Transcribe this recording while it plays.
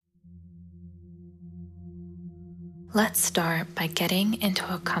Let's start by getting into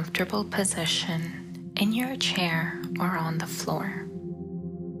a comfortable position in your chair or on the floor.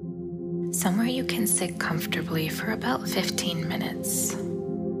 Somewhere you can sit comfortably for about 15 minutes.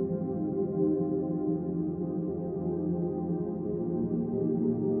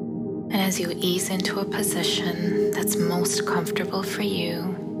 And as you ease into a position that's most comfortable for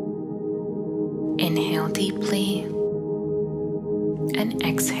you, inhale deeply and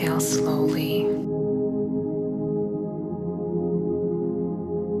exhale slowly.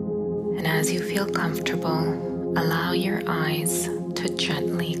 And as you feel comfortable, allow your eyes to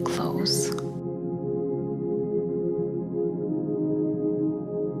gently close.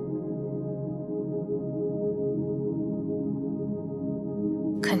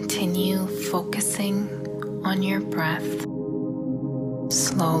 Continue focusing on your breath,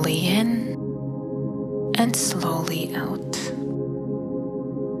 slowly in and slowly out.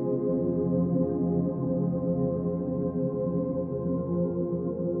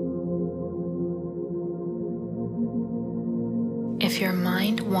 If your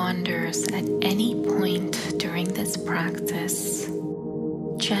mind wanders at any point during this practice,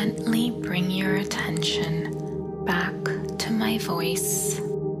 gently bring your attention back to my voice,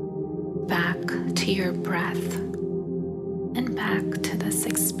 back to your breath, and back to this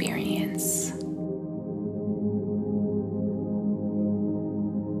experience.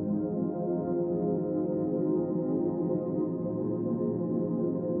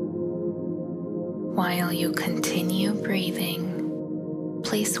 While you continue breathing,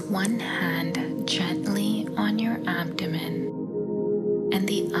 place one hand gently on your abdomen and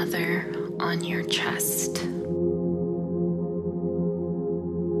the other on your chest.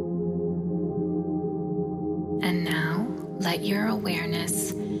 And now let your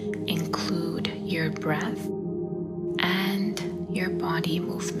awareness include your breath and your body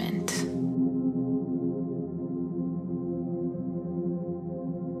movement.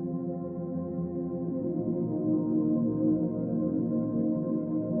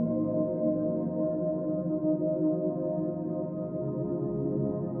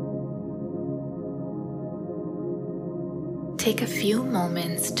 Take a few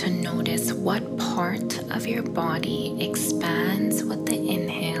moments to notice what part of your body expands with the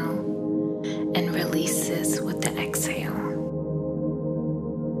inhale and releases with the exhale.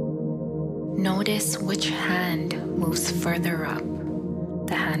 Notice which hand moves further up,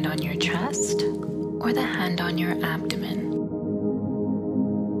 the hand on your chest or the hand on your abdomen.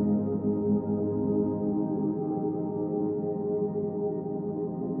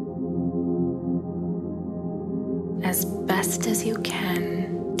 As best as you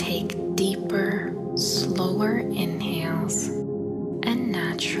can, take deeper, slower inhales and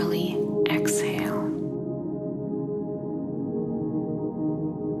naturally exhale.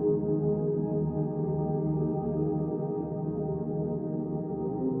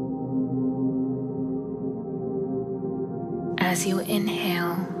 As you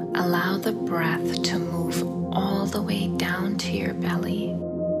inhale, allow the breath to move all the way down to your belly,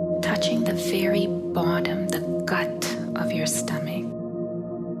 touching the very bottom, the gut of your stomach,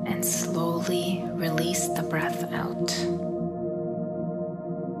 and slowly release the breath out.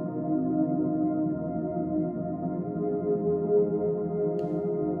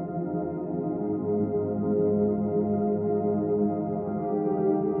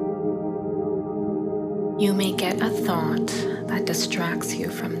 You may get a thought that distracts you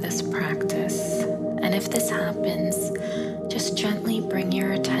from this practice, and if this happens, just gently bring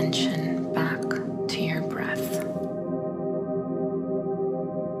your attention back to your breath.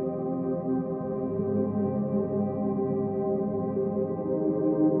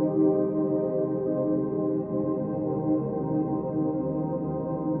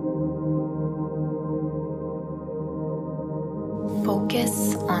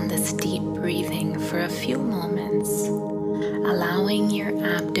 Focus on this deep breathing for a few moments, allowing your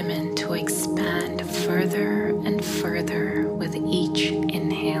abdomen to expand further and further with each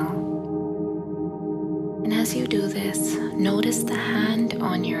inhale. And as you do this, notice the hand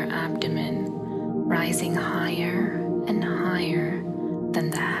on your abdomen rising higher and higher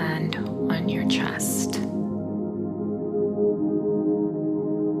than the hand on your chest.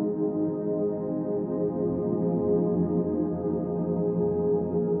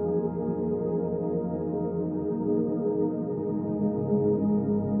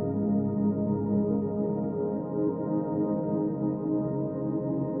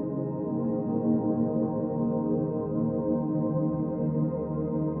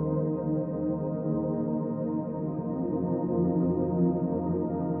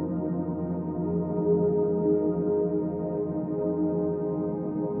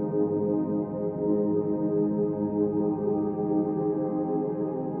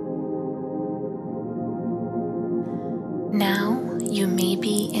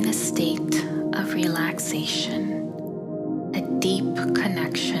 a state of relaxation, a deep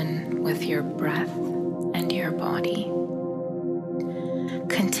connection with your breath and your body.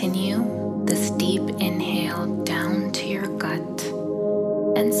 Continue this deep inhale down to your gut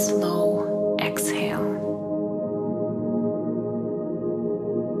and slow exhale.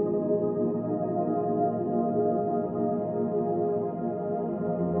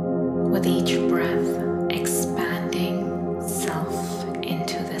 With each breath, expanding self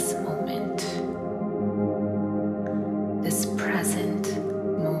into this moment, this present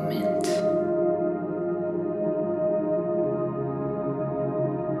moment.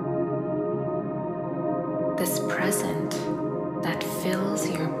 This present that fills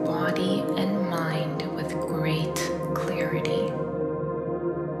your body and mind with great clarity.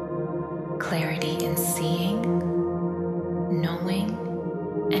 Clarity in seeing, knowing,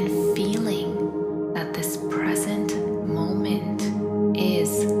 and feeling that this present moment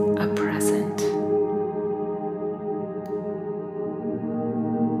is a present.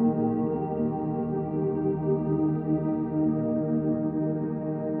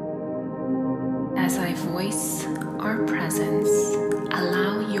 As I voice our presence,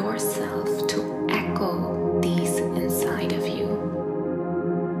 allow yourself to echo these inside of you.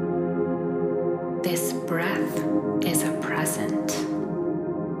 This breath is a present.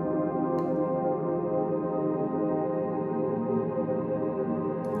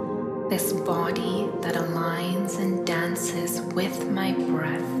 This body that aligns and dances with my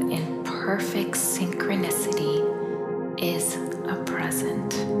breath in perfect synchronicity is a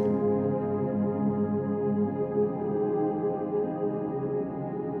present.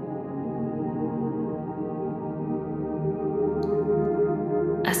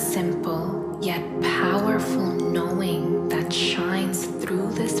 A simple yet powerful knowing that shines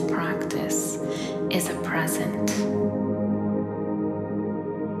through this practice is a present.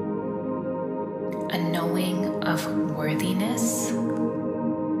 A knowing of worthiness,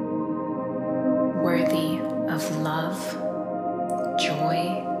 worthy of love,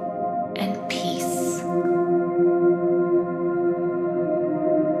 joy, and peace.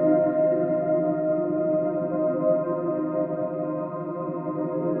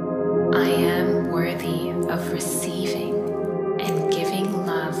 I am worthy of receiving and giving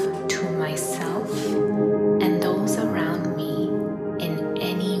love to myself and those around me in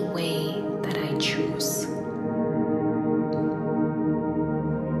any way that I choose.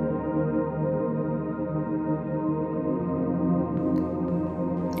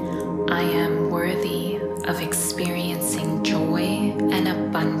 I am worthy of experiencing joy and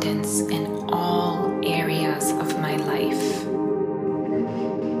abundance in all areas of my life.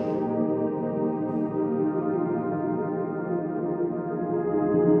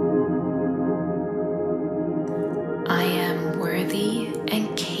 I am worthy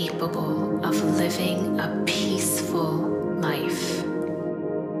and capable of living a peaceful life.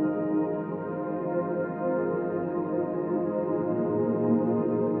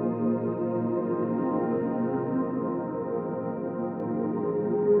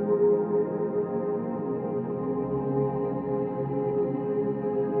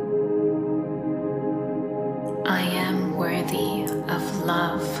 I am worthy of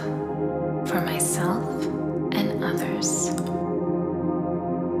love for myself and others.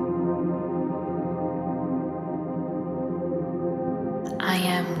 I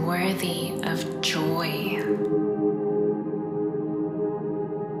am worthy of joy.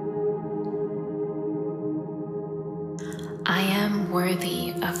 I am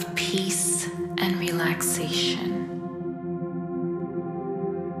worthy of peace and relaxation.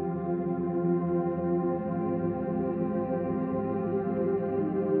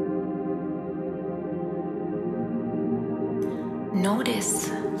 Notice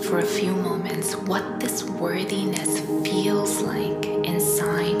for a few moments what this worthiness feels like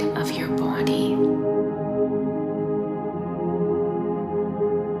inside of your body.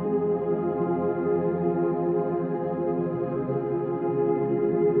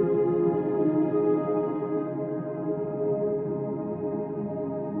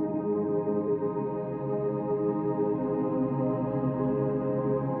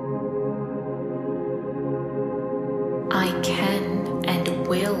 I can and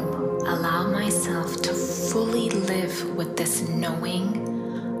will allow myself to fully live with this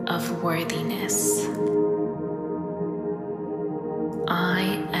knowing of worthiness. I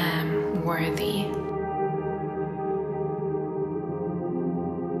am worthy.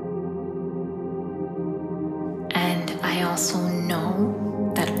 And I also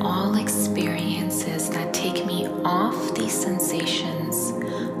know that all experiences that take me off these sensations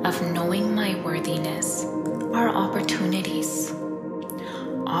of knowing my worthiness are opportunities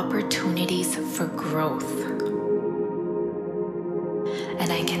for growth.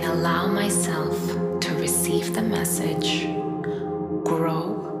 And I can allow myself to receive the message,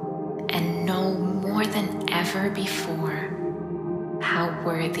 grow, and know more than ever before how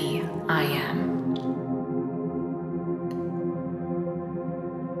worthy I am.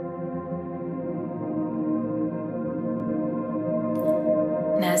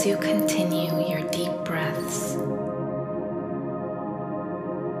 And as you continue your deep breaths,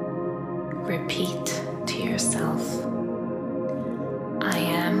 repeat to yourself, I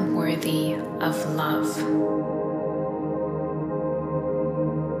am worthy of love.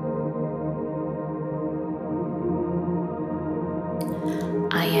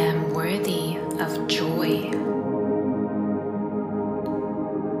 I am worthy of joy.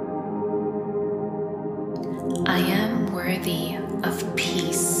 I am worthy of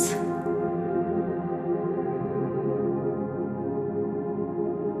peace.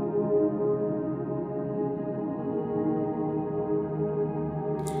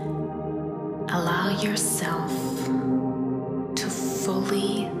 Allow yourself to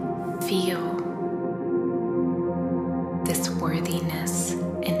fully feel this worthiness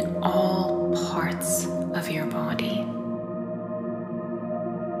in all parts of your body.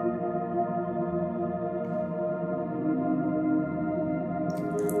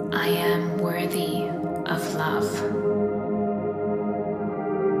 I am worthy of love.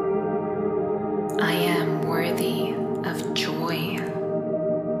 I am worthy of joy.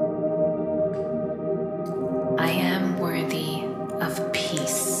 I am worthy of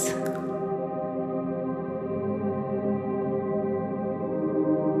peace.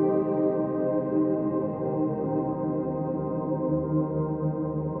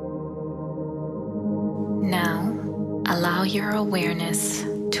 Now, allow your awareness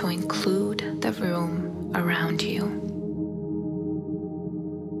to include the room around you.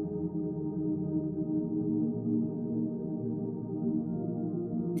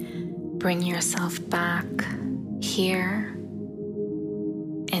 Bring yourself back here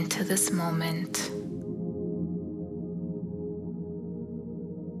into this moment.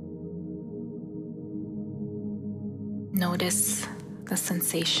 Notice the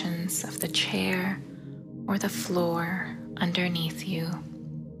sensations of the chair or the floor underneath you.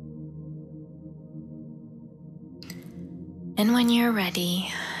 And when you're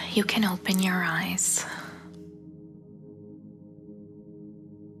ready, you can open your eyes.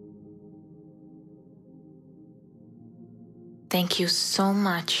 Thank you so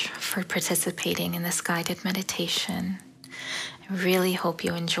much for participating in this guided meditation. I really hope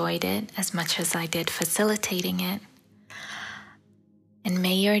you enjoyed it as much as I did facilitating it. And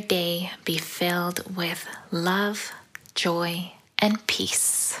may your day be filled with love, joy, and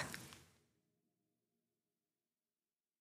peace.